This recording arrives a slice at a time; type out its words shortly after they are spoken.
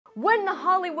When the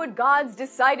Hollywood gods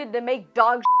decided to make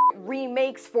dog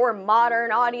remakes for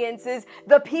modern audiences,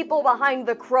 the people behind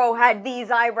The Crow had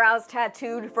these eyebrows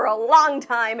tattooed for a long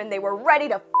time and they were ready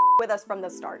to with us from the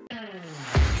start.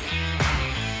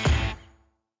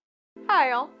 Hi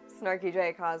y'all.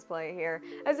 SnarkyJay cosplay here.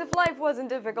 As if life wasn't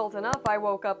difficult enough, I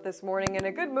woke up this morning in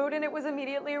a good mood and it was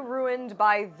immediately ruined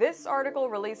by this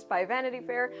article released by Vanity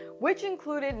Fair, which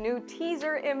included new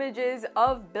teaser images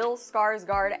of Bill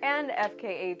Skarsgard and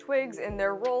FKA Twigs in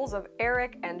their roles of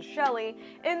Eric and Shelley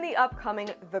in the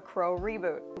upcoming The Crow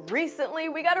reboot. Recently,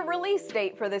 we got a release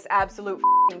date for this absolute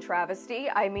travesty,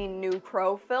 I mean new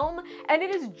Crow film, and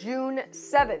it is June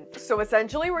 7th. So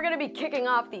essentially, we're gonna be kicking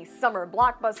off the summer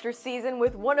blockbuster season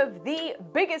with one of the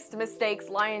biggest mistakes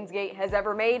Lionsgate has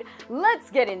ever made.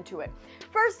 Let's get into it.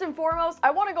 First and foremost,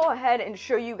 I want to go ahead and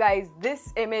show you guys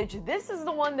this image. This is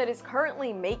the one that is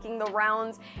currently making the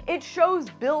rounds. It shows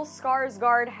Bill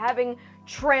Skarsgard having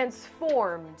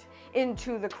transformed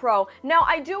into the Crow. Now,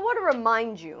 I do want to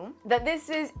remind you that this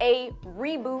is a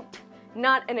reboot,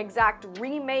 not an exact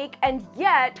remake, and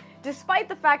yet, despite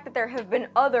the fact that there have been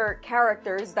other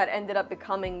characters that ended up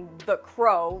becoming the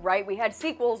Crow, right? We had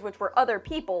sequels which were other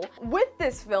people. With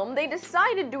this film, they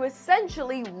decided to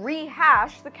essentially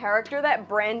rehash the character that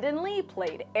Brandon Lee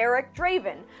played, Eric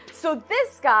Draven. So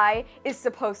this guy is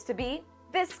supposed to be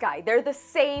this guy. They're the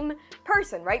same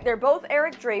person, right? They're both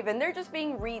Eric Draven. They're just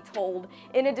being retold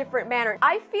in a different manner.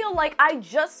 I feel like I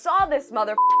just saw this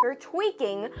motherfucker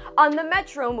tweaking on the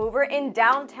Metro Mover in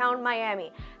downtown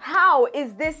Miami. How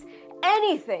is this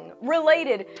anything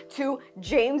related to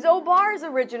James O'Barr's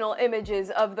original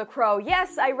images of the Crow?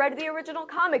 Yes, I read the original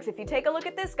comics. If you take a look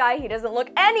at this guy, he doesn't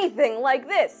look anything like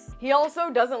this. He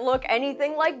also doesn't look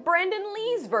anything like Brandon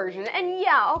Lee's version. And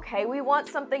yeah, okay, we want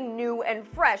something new and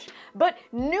fresh. But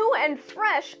new and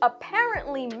fresh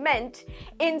apparently meant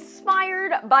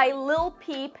inspired by Lil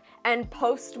Peep and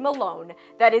Post Malone.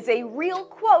 That is a real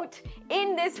quote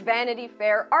in this Vanity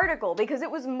Fair article, because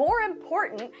it was more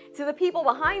important to the people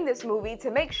behind this movie to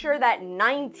make sure that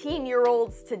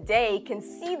 19-year-olds today can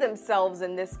see themselves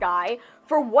in this guy.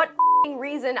 For what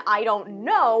reason, I don't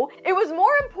know. It was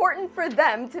more important for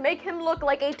them to make him look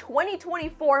like a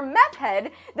 2024 meth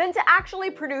head than to actually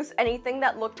produce anything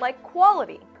that looked like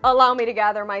quality. Allow me to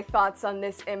gather my thoughts on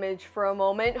this image for a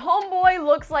moment. Homeboy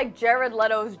looks like Jared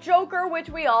Leto's Joker, which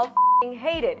we all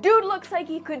hated. Dude looks like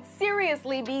he could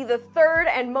seriously be the third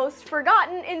and most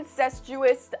forgotten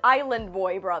incestuous island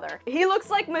boy brother. He looks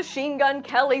like Machine Gun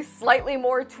Kelly's slightly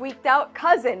more tweaked out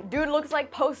cousin. Dude looks like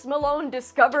Post Malone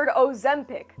discovered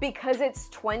Ozempic because it's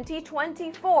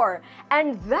 2024,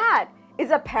 and that is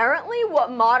apparently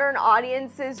what modern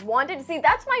audiences wanted to see.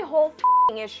 That's my whole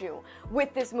issue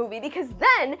with this movie, because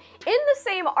then in the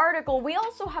same article we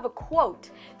also have a quote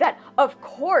that of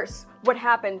course what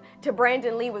happened to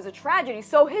Brandon Lee was a tragedy,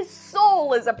 so his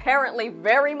soul is apparently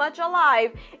very much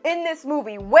alive in this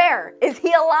movie. Where? Is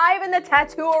he alive in the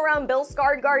tattoo around Bill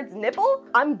Skarsgard's nipple?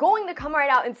 I'm going to come right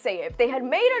out and say it. If they had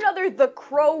made another The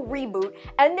Crow reboot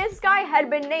and this guy had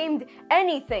been named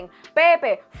anything,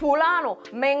 Pepe, Fulano,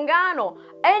 Mengano,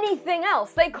 anything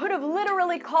else, they could have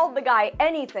literally called the guy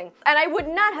anything, and I would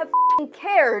not have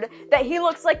cared that he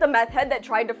looks like the meth head that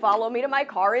tried to follow me to my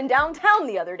car in downtown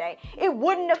the other day. It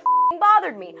wouldn't have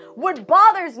bothered me. What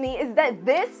bothers me is that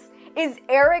this is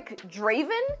Eric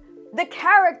Draven, the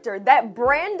character that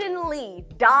Brandon Lee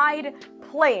died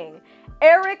playing.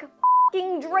 Eric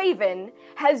Draven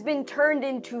has been turned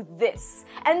into this.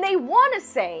 And they want to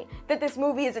say that this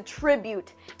movie is a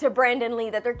tribute to Brandon Lee,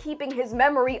 that they're keeping his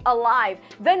memory alive.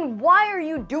 Then why are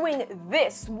you doing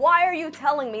this? Why are you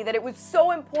telling me that it was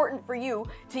so important for you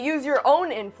to use your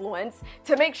own influence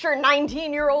to make sure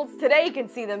 19-year-olds today can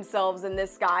see themselves in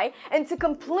this guy and to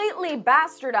completely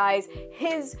bastardize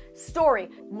his story?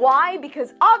 Why?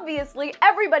 Because obviously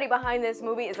everybody behind this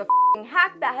movie is a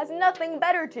hack that has nothing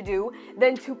better to do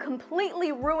than to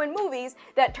completely ruin movies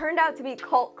that turned out to be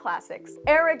cult classics.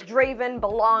 Eric Draven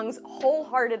belongs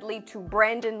wholeheartedly to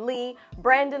Brandon Lee.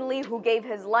 Brandon Lee, who gave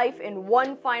his life in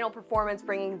one final performance,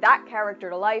 bringing that character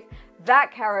to life.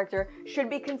 That character should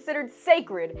be considered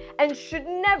sacred and should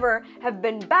never have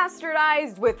been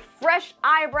bastardized with fresh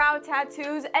eyebrow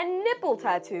tattoos and nipple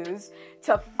tattoos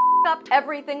to up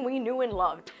everything we knew and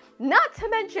loved. Not to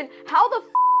mention, how the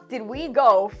did we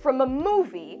go from a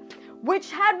movie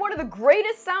which had one of the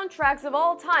greatest soundtracks of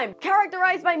all time,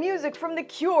 characterized by music from The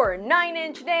Cure, 9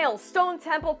 Inch Nails, Stone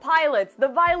Temple Pilots, The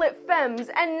Violet Femmes,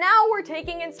 and now we're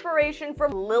taking inspiration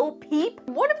from Lil Peep.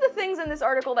 One of the things in this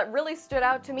article that really stood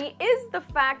out to me is the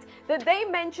fact that they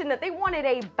mentioned that they wanted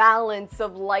a balance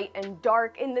of light and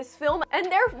dark in this film,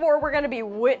 and therefore we're going to be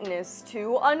witness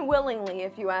to, unwillingly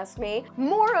if you ask me,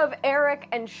 more of Eric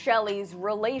and Shelley's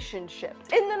relationship.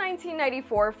 In the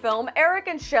 1994 film, Eric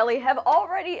and Shelley have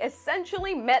already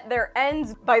essentially met their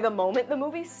ends by the moment the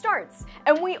movie starts,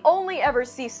 and we only ever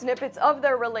see snippets of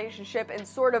their relationship in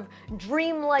sort of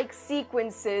dreamlike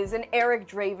sequences in Eric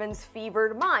Draven's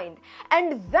fevered mind.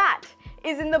 And that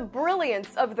is in the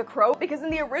brilliance of The Crow, because in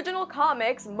the original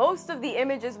comics, most of the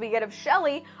images we get of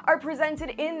Shelley are presented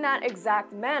in that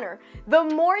exact manner. The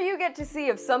more you get to see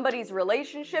of somebody's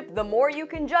relationship, the more you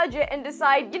can judge it and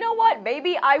decide, you know what,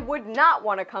 maybe I would not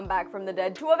want to come back from the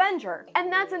dead to avenge her.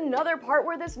 And that's another part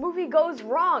where this movie goes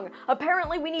wrong.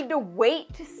 Apparently we need to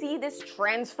wait to see this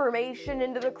transformation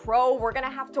into The Crow. We're gonna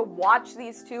have to watch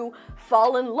these two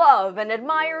fall in love and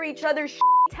admire each other's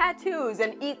tattoos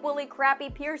and equally crappy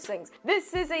piercings.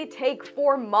 This is a take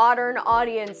for modern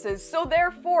audiences, so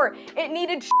therefore it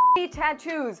needed shitty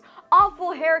tattoos, awful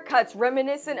haircuts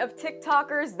reminiscent of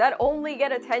TikTokers that only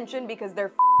get attention because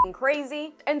they're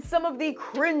crazy, and some of the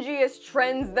cringiest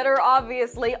trends that are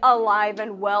obviously alive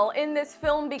and well in this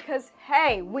film, because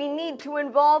hey, we need to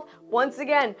involve, once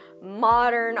again,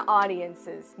 modern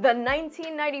audiences. The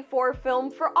 1994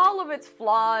 film, for all of its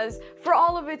flaws, for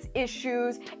all of its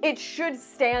issues, it should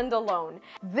stand alone.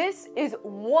 This is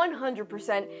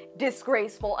 100%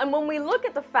 disgraceful, and when we look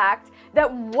at the fact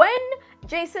that when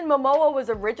Jason Momoa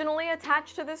was originally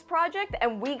attached to this project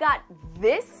and we got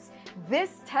this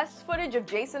test footage of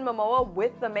Jason Momoa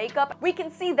with the makeup, we can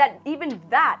see that even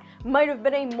that might have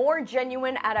been a more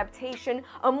genuine adaptation,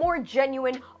 a more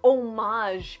genuine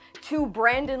homage to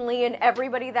Brandon Lee and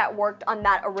everybody that worked on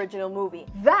that original movie.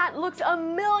 That looks a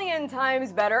million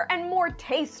times better and more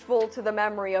tasteful to the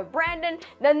memory of Brandon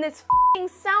than this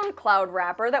SoundCloud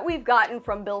rapper that we've gotten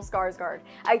from Bill Skarsgard.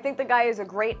 I think the guy is a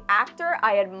great actor,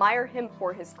 I admire him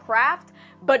for his craft,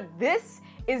 but this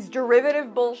is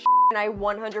derivative bullshit, and I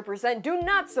 100% do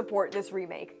not support this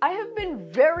remake. I have been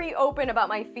very open about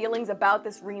my feelings about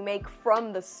this remake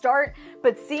from the start,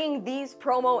 but seeing these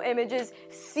promo images,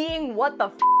 seeing what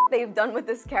the they've done with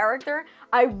this character,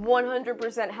 I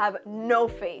 100% have no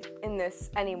faith in this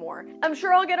anymore. I'm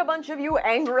sure I'll get a bunch of you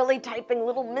angrily typing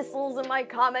little missiles in my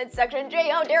comment section. Jay,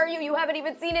 how dare you? You haven't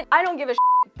even seen it. I don't give a shit.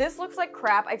 This looks like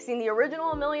crap. I've seen the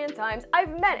original a million times.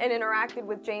 I've met and interacted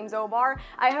with James O'Barr.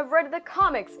 I have read the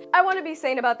comics. I want to be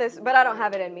sane about this, but I don't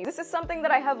have it in me. This is something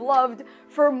that I have loved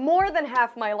for more than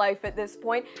half my life at this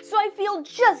point, so I feel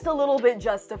just a little bit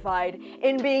justified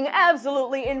in being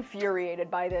absolutely infuriated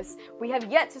by this. We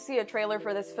have yet to see a trailer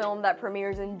for this film that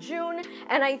premieres in June,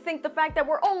 and I think the fact that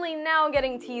we're only now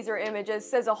getting teaser images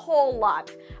says a whole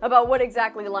lot about what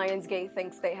exactly Lionsgate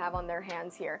thinks they have on their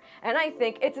hands here. And I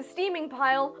think it's a steaming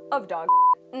pile of dog.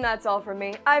 And that's all from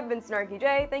me. I've been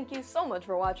SnarkyJay. Thank you so much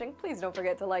for watching. Please don't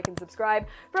forget to like and subscribe.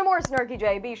 For more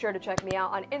SnarkyJay, be sure to check me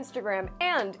out on Instagram.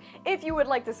 And if you would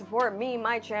like to support me,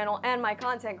 my channel, and my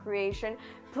content creation,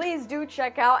 please do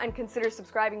check out and consider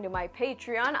subscribing to my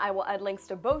Patreon. I will add links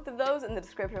to both of those in the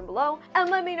description below. And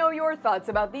let me know your thoughts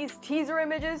about these teaser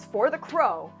images for The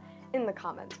Crow in the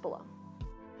comments below.